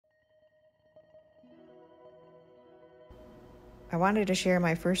I wanted to share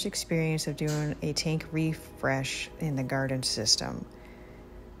my first experience of doing a tank refresh in the Gardyn System.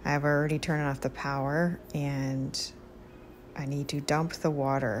 I've already turned off the power and I need to dump the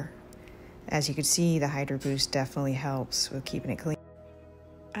water. As you can see, the Hydro Boost definitely helps with keeping it clean.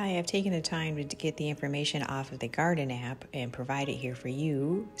 I have taken the time to get the information off of the Gardyn app and provide it here for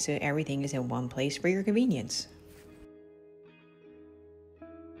you so everything is in one place for your convenience.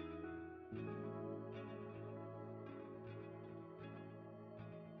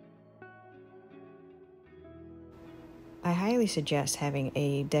 I highly suggest having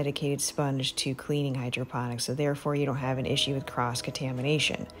a dedicated sponge to cleaning hydroponics, so therefore you don't have an issue with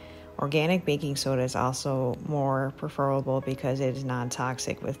cross-contamination. Organic baking soda is also more preferable because it is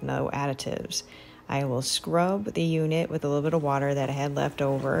non-toxic with no additives. I will scrub the unit with a little bit of water that I had left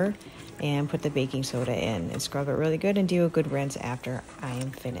over and put the baking soda in and scrub it really good and do a good rinse after I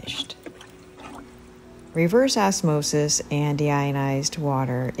am finished. Reverse osmosis and deionized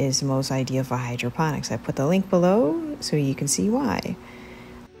water is most ideal for hydroponics. I put the link below so you can see why.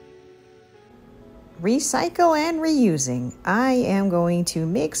 Recycle and reusing. I am going to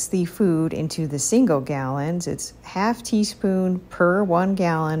mix the food into the single gallons. It's half teaspoon per 1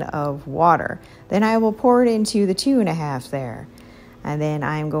 gallon of water. Then I will pour it into the 2.5 there. And then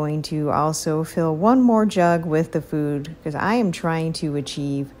I'm going to also fill one more jug with the food because I am trying to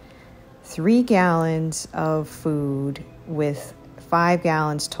achieve 3 gallons of food with 5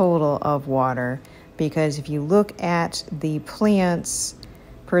 gallons total of water, because if you look at the plants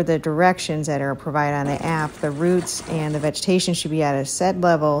per the directions that are provided on the app, the roots and the vegetation should be at a set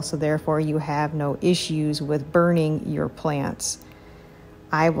level, so therefore you have no issues with burning your plants.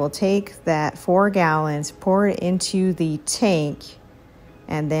 I will take that 4 gallons, pour it into the tank,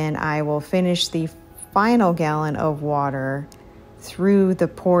 and then I will finish the final gallon of water through the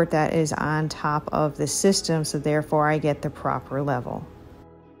port that is on top of the system, so therefore I get the proper level.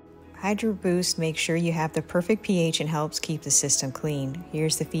 Hydro Boost makes sure you have the perfect pH and helps keep the system clean.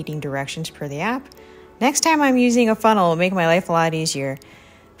 Here's the feeding directions per the app. Next time I'm using a funnel, it'll make my life a lot easier.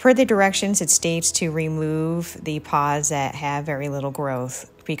 Per the directions, it states to remove the pods that have very little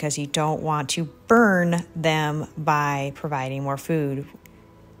growth because you don't want to burn them by providing more food.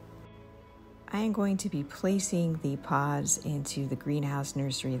 I am going to be placing the pods into the greenhouse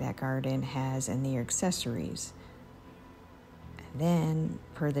nursery that Gardyn has and their accessories. And then,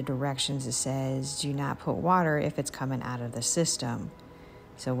 per the directions, it says do not put water if it's coming out of the system.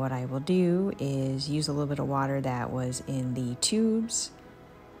 So what I will do is use a little bit of water that was in the tubes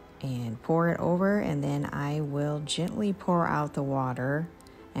and pour it over, and then I will gently pour out the water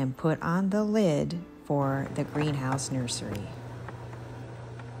and put on the lid for the greenhouse nursery.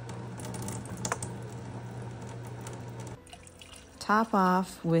 Top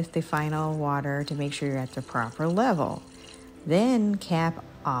off with the final water to make sure you're at the proper level. Then cap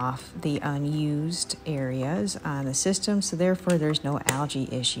off the unused areas on the system, so therefore there's no algae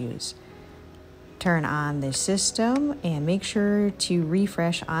issues. Turn on the system and make sure to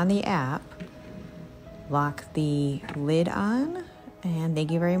refresh on the app. Lock the lid on, and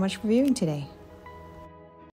thank you very much for viewing today.